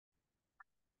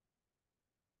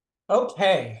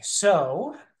Okay,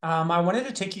 so I wanted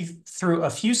to take you through a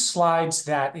few slides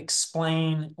that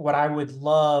explain what I would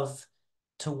love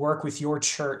to work with your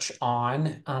church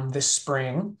on this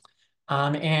spring.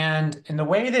 And the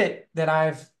way that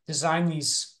I've designed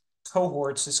these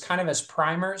cohorts is kind of as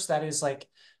primers, that is like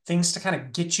things to kind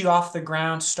of get you off the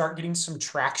ground, start getting some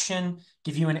traction,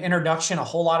 give you an introduction, a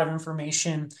whole lot of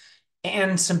information,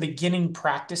 and some beginning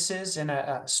practices and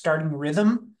a starting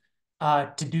rhythm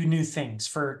to do new things,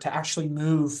 to actually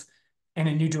move in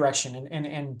a new direction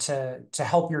and to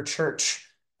help your church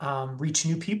reach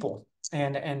new people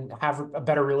and have a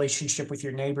better relationship with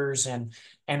your neighbors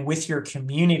and with your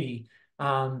community.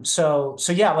 So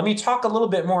yeah, let me talk a little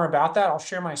bit more about that. I'll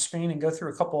share my screen and go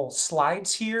through a couple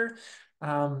slides here.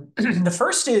 The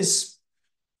first is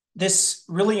this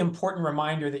really important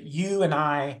reminder that you and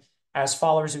I, as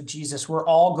followers of Jesus, we're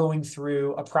all going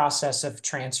through a process of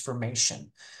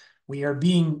transformation. We are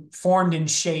being formed and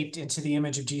shaped into the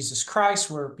image of Jesus Christ.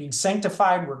 We're being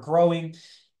sanctified. We're growing.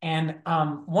 And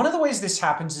one of the ways this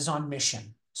happens is on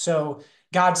mission. So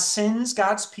God sends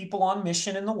God's people on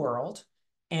mission in the world.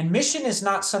 And mission is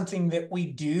not something that we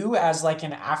do as like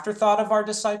an afterthought of our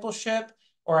discipleship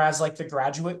or as like the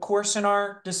graduate course in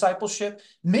our discipleship.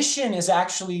 Mission is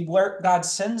actually where God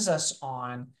sends us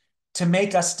on to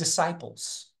make us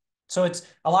disciples. So it's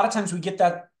a lot of times we get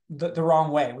that the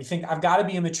wrong way. We think I've got to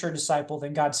be a mature disciple,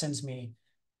 then God sends me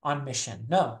on mission.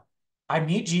 No, I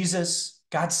meet Jesus,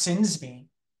 God sends me.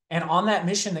 And on that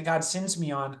mission that God sends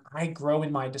me on, I grow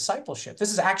in my discipleship.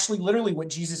 This is actually literally what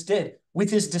Jesus did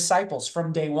with his disciples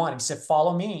from day one. He said,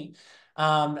 follow me.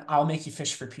 I'll make you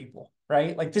fish for people,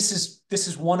 right? Like this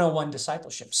is 101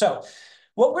 discipleship. So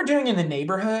what we're doing in the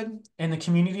neighborhood and the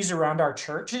communities around our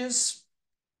churches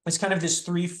is kind of this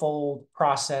threefold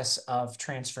process of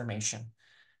transformation.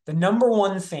 The number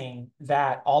one thing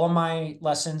that all of my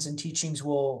lessons and teachings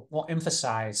will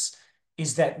emphasize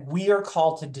is that we are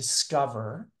called to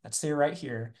discover, that's there right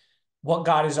here, what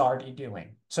God is already doing.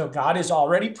 So God is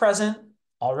already present,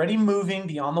 already moving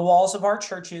beyond the walls of our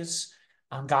churches.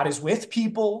 God is with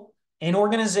people in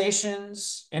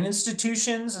organizations, in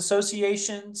institutions,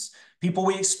 associations, people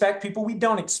we expect, people we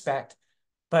don't expect.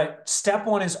 But step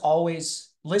one is always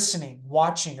listening,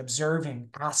 watching, observing,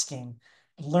 asking,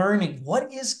 learning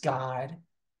what is God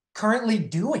currently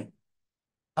doing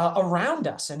around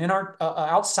us and in our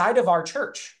outside of our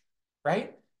church,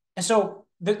 right? And so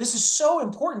this is so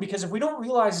important because if we don't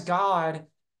realize God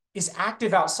is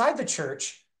active outside the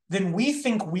church, then we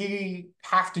think we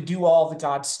have to do all the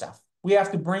God stuff. We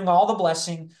have to bring all the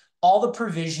blessing, all the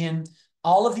provision,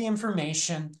 all of the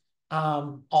information,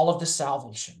 all of the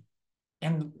salvation.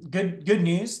 And good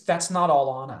news, that's not all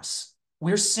on us.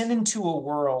 We're sent into a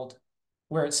world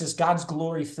where it says God's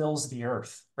glory fills the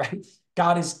earth, right?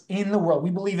 God is in the world. We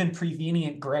believe in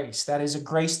prevenient grace. That is a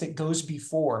grace that goes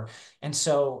before. And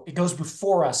so it goes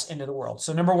before us into the world.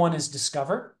 So number one is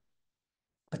discover.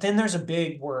 But then there's a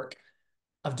big work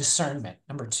of discernment,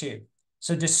 number two.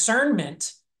 So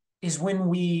discernment is when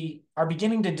we are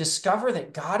beginning to discover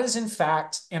that God is in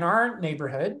fact in our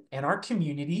neighborhood, in our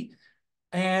community,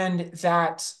 and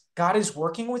that God is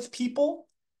working with people.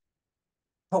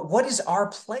 But what is our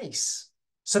place?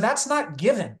 So that's not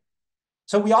given.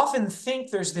 So we often think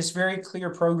there's this very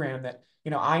clear program that,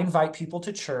 I invite people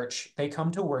to church, they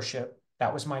come to worship.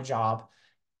 That was my job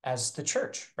as the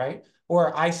church, right?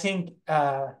 Or I think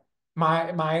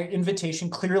my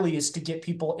invitation clearly is to get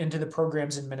people into the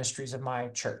programs and ministries of my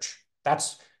church.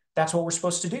 That's what we're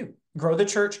supposed to do. Grow the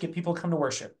church, get people to come to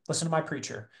worship, listen to my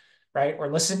preacher, right?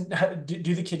 Or listen,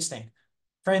 do the kids thing.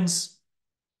 Friends,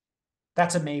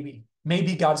 that's a maybe.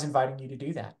 Maybe God's inviting you to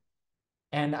do that.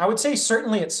 And I would say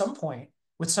certainly at some point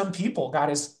with some people, God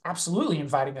is absolutely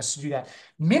inviting us to do that.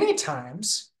 Many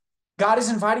times, God is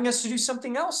inviting us to do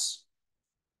something else.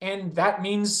 And that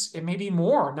means it may be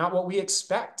more, not what we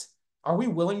expect. Are we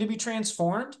willing to be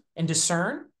transformed and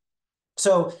discern?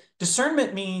 So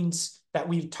discernment means that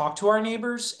we talk to our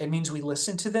neighbors. It means we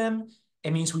listen to them.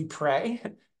 It means we pray.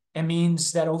 It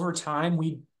means that over time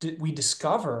we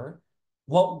discover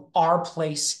what our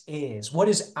place is. What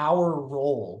is our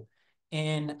role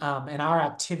in our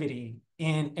activity?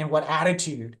 And what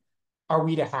attitude are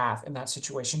we to have in that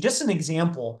situation? Just an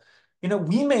example,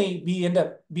 we may end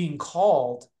up being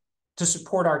called to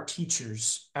support our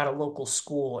teachers at a local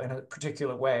school in a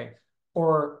particular way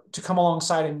or to come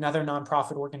alongside another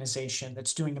nonprofit organization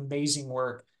that's doing amazing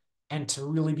work and to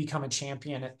really become a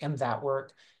champion in that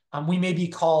work. We may be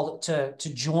called to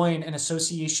join an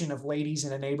association of ladies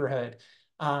in a neighborhood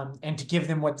and to give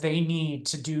them what they need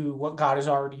to do what God is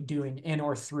already doing in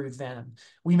or through them.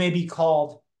 We may be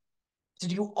called to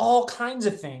do all kinds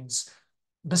of things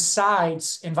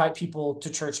besides invite people to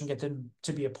church and get them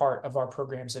to be a part of our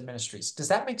programs and ministries. Does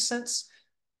that make sense?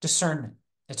 Discernment.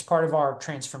 It's part of our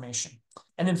transformation.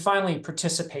 And then finally,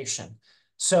 participation.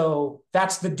 So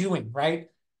that's the doing, right?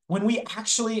 When we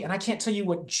actually, and I can't tell you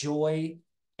what joy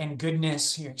and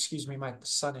goodness here, excuse me, my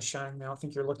sun is shining. I don't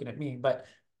think you're looking at me, but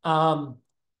um,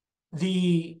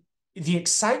 the the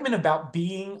excitement about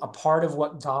being a part of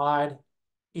what God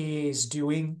is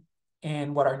doing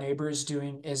and what our neighbor is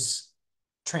doing is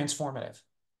transformative.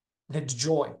 The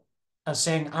joy of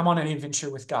saying, I'm on an adventure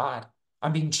with God.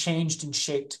 I'm being changed and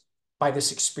shaped by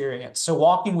this experience. So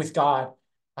walking with God,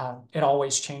 it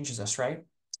always changes us, right?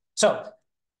 So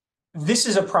this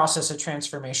is a process of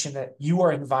transformation that you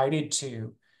are invited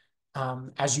to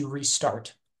as you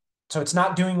restart. So it's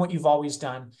not doing what you've always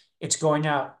done. It's going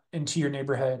out into your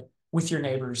neighborhood with your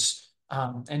neighbors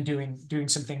and doing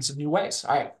some things in new ways.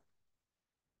 All right.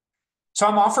 So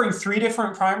I'm offering 3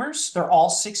 different primers. They're all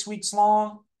 6 weeks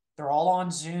long. They're all on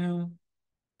Zoom.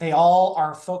 They all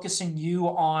are focusing you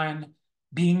on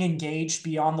being engaged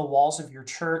beyond the walls of your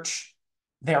church.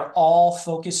 They're all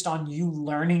focused on you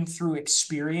learning through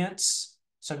experience.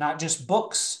 So not just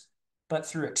books, but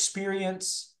through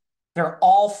experience. They're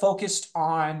all focused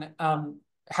on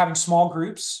having small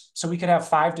groups. So we could have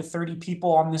 5 to 30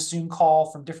 people on this Zoom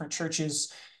call from different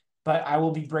churches, but I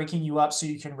will be breaking you up so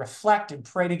you can reflect and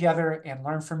pray together and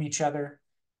learn from each other.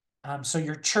 So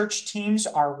your church teams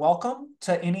are welcome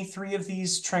to any 3 of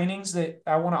these trainings that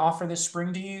I want to offer this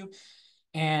spring to you.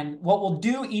 And what we'll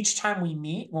do each time we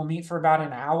meet, we'll meet for about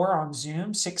an hour on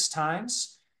Zoom 6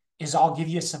 times, is I'll give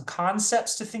you some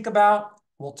concepts to think about.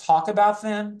 We'll talk about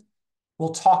them. We'll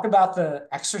talk about the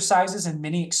exercises and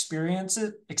mini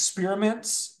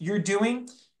experiments you're doing,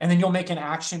 and then you'll make an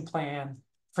action plan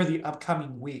for the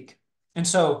upcoming week. And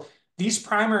so these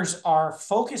primers are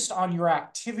focused on your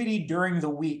activity during the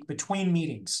week between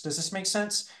meetings. Does this make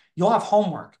sense? You'll have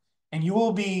homework and you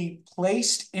will be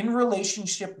placed in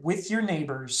relationship with your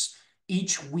neighbors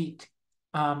each week.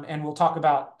 And we'll talk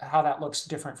about how that looks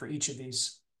different for each of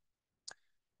these.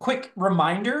 Quick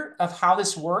reminder of how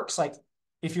this works. Like,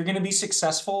 if you're going to be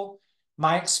successful,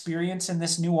 my experience in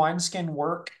this new wineskin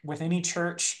work with any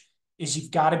church is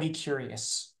you've got to be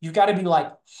curious. You've got to be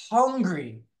like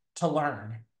hungry to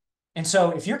learn. And so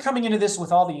if you're coming into this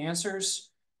with all the answers,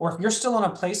 or if you're still in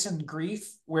a place in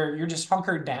grief where you're just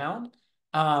hunkered down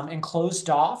and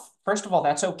closed off, first of all,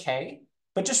 that's okay.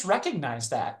 But just recognize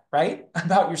that, right?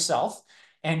 About yourself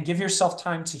and give yourself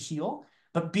time to heal.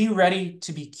 But be ready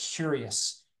to be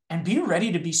curious and be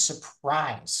ready to be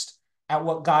surprised at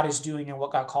what God is doing and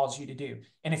what God calls you to do.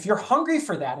 And if you're hungry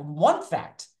for that and want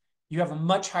that, you have a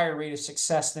much higher rate of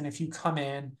success than if you come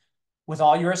in with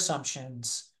all your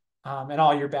assumptions and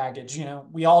all your baggage. You know,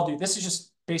 we all do. This is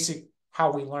just basic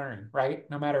how we learn, right?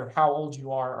 No matter how old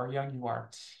you are or young you are.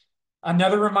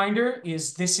 Another reminder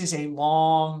is this is a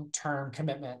long-term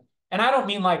commitment. And I don't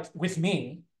mean like with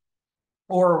me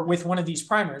or with one of these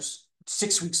primers,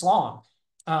 6 weeks long.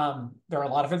 There are a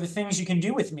lot of other things you can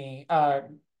do with me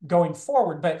going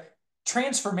forward, but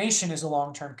transformation is a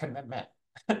long-term commitment.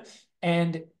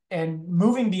 and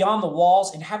moving beyond the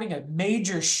walls and having a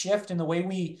major shift in the way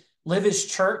we live as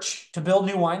church to build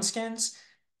new wineskins,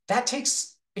 it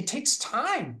takes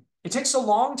time. It takes a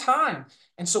long time.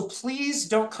 And so please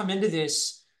don't come into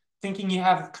this thinking you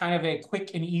have kind of a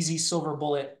quick and easy silver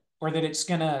bullet or that it's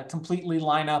going to completely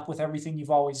line up with everything you've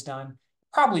always done.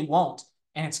 Probably won't.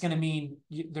 And it's going to mean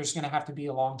there's going to have to be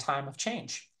a long time of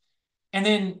change. And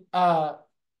then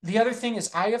the other thing is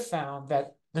I have found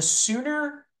that the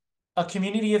sooner a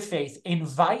community of faith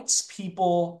invites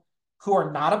people who are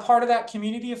not a part of that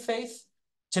community of faith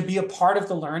to be a part of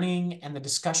the learning and the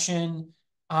discussion,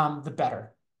 the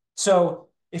better. So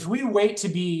if we wait to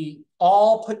be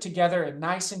all put together and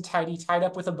nice and tidy, tied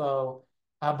up with a bow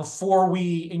before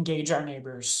we engage our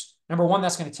neighbors, number one,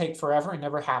 that's going to take forever and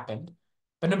never happened.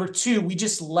 But number two, we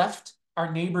just left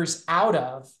our neighbors out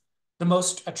of the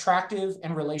most attractive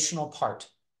and relational part,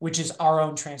 which is our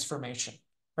own transformation,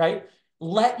 right?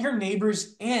 Let your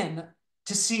neighbors in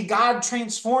to see God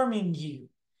transforming you,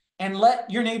 and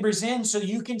let your neighbors in so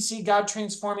you can see God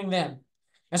transforming them.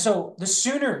 And so the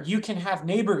sooner you can have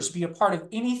neighbors be a part of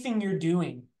anything you're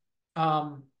doing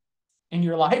in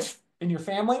your life, in your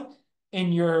family,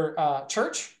 in your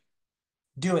church,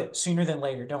 do it sooner than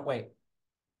later. Don't wait.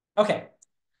 Okay,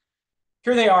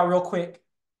 here they are real quick.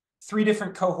 3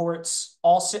 different cohorts,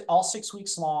 all 6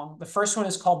 weeks long. The first one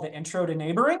is called the Intro to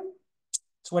Neighboring.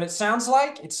 It's what it sounds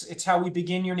like. It's how we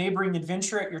begin your neighboring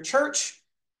adventure at your church.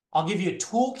 I'll give you a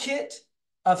toolkit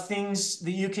of things that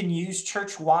you can use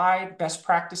church-wide, best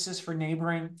practices for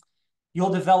neighboring. You'll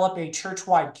develop a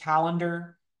church-wide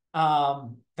calendar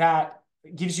that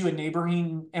gives you a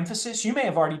neighboring emphasis. You may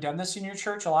have already done this in your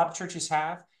church. A lot of churches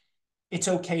have. It's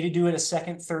okay to do it a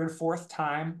second, third, fourth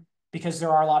time because there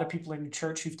are a lot of people in your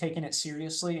church who've taken it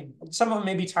seriously. And some of them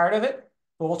may be tired of it,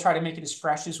 but we'll try to make it as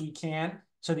fresh as we can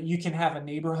so that you can have a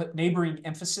neighboring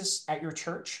emphasis at your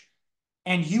church.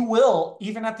 And you will,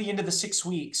 even at the end of the 6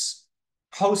 weeks,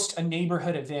 host a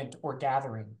neighborhood event or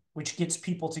gathering, which gets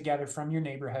people together from your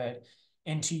neighborhood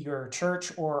into your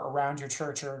church or around your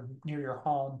church or near your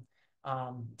home.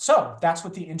 So that's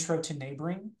what the intro to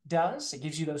neighboring does. It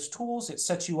gives you those tools. It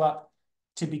sets you up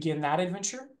to begin that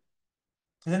adventure.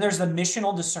 And then there's the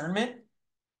missional discernment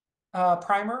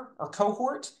primer or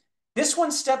cohort. This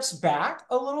one steps back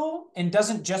a little and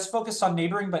doesn't just focus on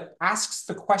neighboring, but asks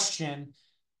the question,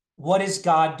 what is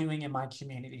God doing in my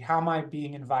community? How am I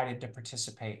being invited to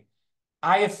participate?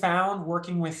 I have found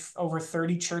working with over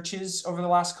 30 churches over the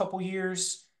last couple of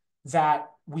years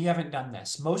that we haven't done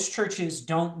this. Most churches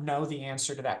don't know the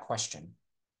answer to that question.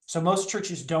 So most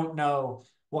churches don't know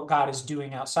what God is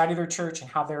doing outside of their church and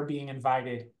how they're being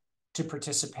invited to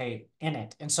participate in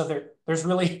it. And so there's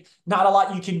really not a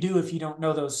lot you can do if you don't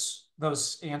know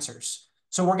those answers.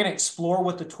 So we're going to explore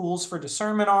what the tools for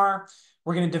discernment are.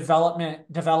 We're going to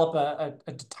develop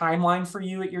a timeline for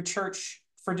you at your church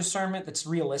for discernment that's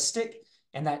realistic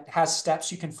and that has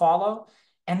steps you can follow.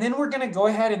 And then we're going to go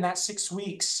ahead in that 6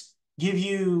 weeks, give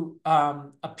you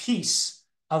a piece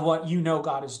of what you know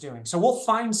God is doing. So we'll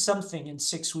find something in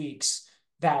 6 weeks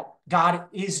that God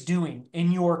is doing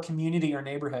in your community or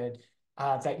neighborhood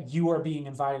that you are being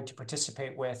invited to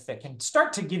participate with that can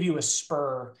start to give you a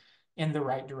spur in the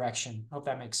right direction. Hope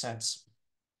that makes sense.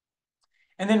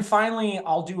 And then finally,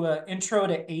 I'll do an intro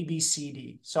to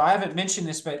ABCD. So I haven't mentioned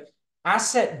this, but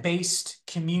asset-based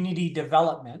community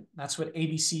development, that's what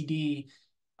ABCD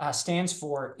stands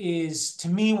for, is to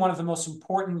me one of the most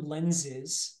important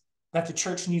lenses that the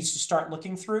church needs to start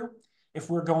looking through if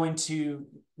we're going to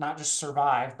not just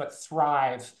survive, but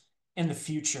thrive in the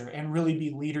future and really be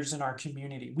leaders in our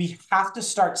community. We have to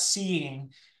start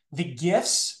seeing the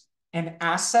gifts and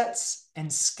assets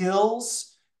and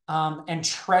skills and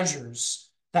treasures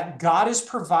that God has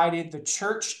provided the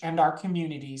church and our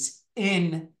communities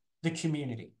in the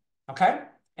community. Okay?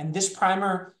 And this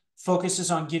primer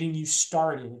focuses on getting you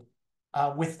started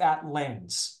with that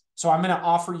lens. So I'm going to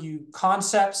offer you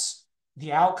concepts,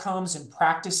 the outcomes and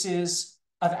practices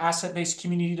of asset-based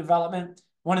community development.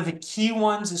 One of the key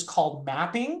ones is called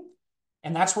mapping,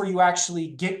 and that's where you actually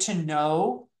get to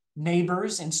know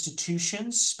neighbors,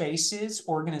 institutions, spaces,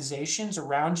 organizations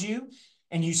around you,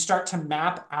 and you start to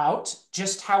map out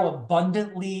just how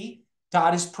abundantly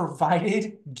God has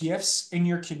provided gifts in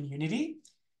your community.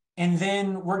 And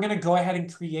then we're going to go ahead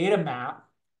and create a map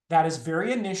that is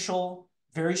very initial,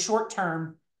 very short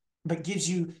term, but gives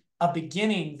you a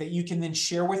beginning that you can then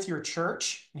share with your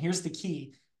church. And here's the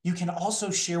key. You can also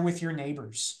share with your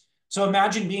neighbors. So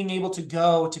imagine being able to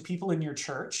go to people in your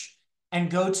church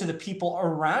and go to the people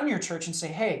around your church and say,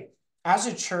 hey, as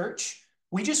a church,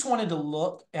 we just wanted to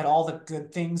look at all the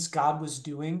good things God was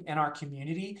doing in our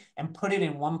community and put it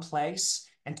in one place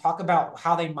and talk about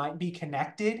how they might be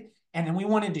connected. And then we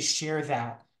wanted to share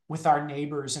that with our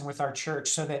neighbors and with our church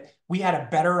so that we had a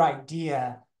better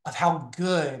idea of how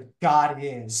good God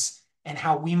is and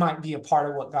how we might be a part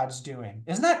of what God's doing.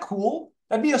 Isn't that cool?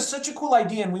 That'd be such a cool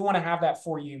idea. And we want to have that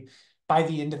for you by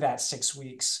the end of that 6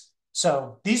 weeks.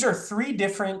 So these are 3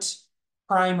 different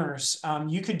primers.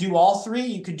 You could do all 3.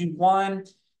 You could do one.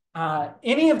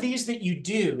 Any of these that you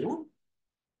do,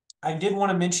 I did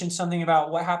want to mention something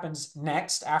about what happens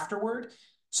next afterward.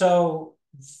 So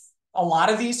a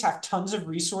lot of these have tons of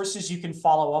resources you can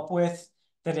follow up with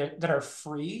that are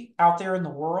free out there in the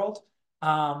world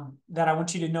that I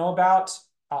want you to know about.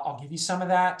 I'll give you some of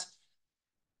that.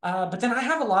 But then I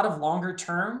have a lot of longer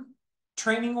term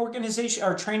training organization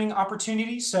or training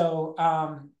opportunities. So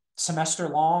semester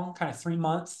long, kind of 3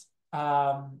 month.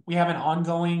 We have an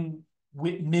ongoing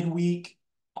midweek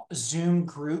Zoom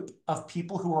group of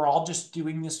people who are all just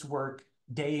doing this work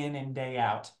day in and day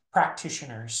out,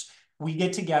 practitioners. We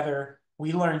get together,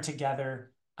 we learn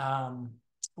together,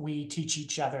 we teach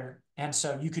each other. And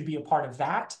so you could be a part of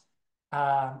that.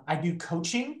 I do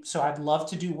coaching. So I'd love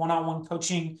to do one-on-one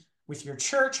coaching with your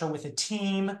church or with a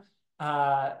team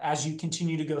as you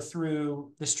continue to go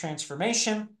through this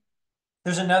transformation.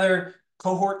 There's another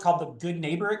cohort called the Good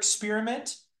Neighbor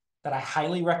Experiment that I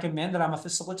highly recommend that I'm a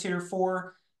facilitator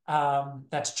for.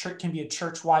 Can be a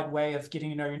church-wide way of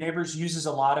getting to know your neighbors, uses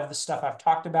a lot of the stuff I've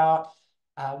talked about.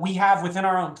 We have within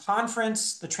our own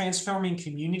conference, the Transforming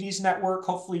Communities Network.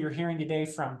 Hopefully you're hearing today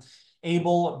from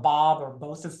Abel, Bob, or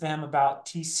both of them about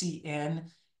TCN.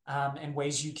 and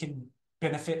ways you can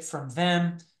benefit from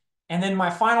them. And then my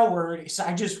final word is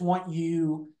I just want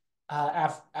you,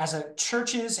 as a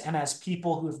churches and as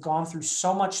people who have gone through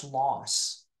so much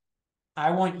loss,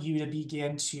 I want you to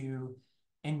begin to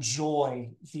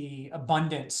enjoy the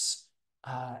abundance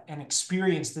and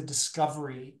experience the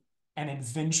discovery and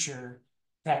adventure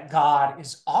that God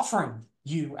is offering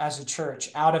you as a church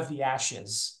out of the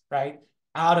ashes, right?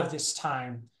 Out of this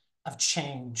time of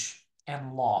change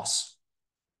and loss.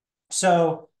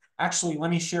 So actually,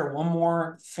 let me share one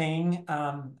more thing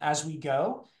as we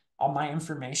go on my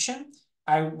information.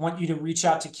 I want you to reach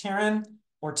out to Karen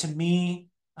or to me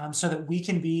so that we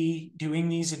can be doing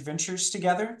these adventures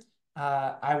together.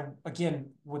 I,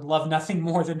 again, would love nothing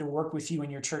more than to work with you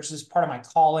in your church. This is part of my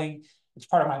calling. It's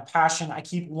part of my passion. I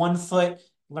keep one foot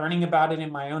learning about it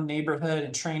in my own neighborhood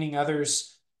and training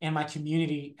others in my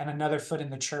community, and another foot in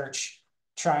the church,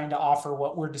 trying to offer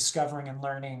what we're discovering and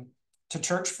learning to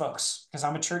church folks, because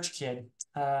I'm a church kid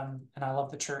and I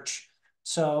love the church.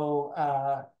 So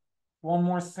one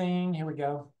more thing. Here we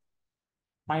go.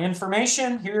 My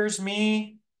information. Here's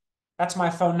me. That's my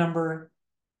phone number.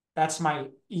 That's my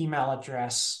email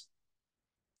address.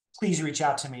 Please reach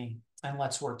out to me and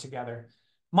let's work together.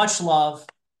 Much love.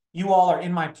 You all are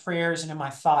in my prayers and in my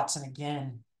thoughts. And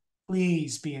again,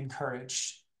 please be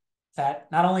encouraged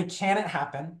that not only can it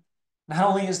happen, not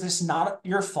only is this not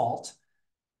your fault,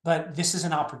 but this is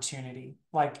an opportunity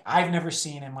like I've never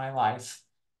seen in my life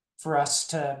for us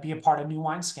to be a part of New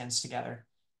Wineskins together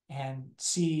and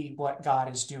see what God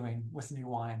is doing with new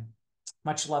wine.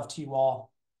 Much love to you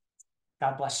all.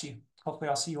 God bless you. Hopefully,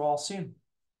 I'll see you all soon.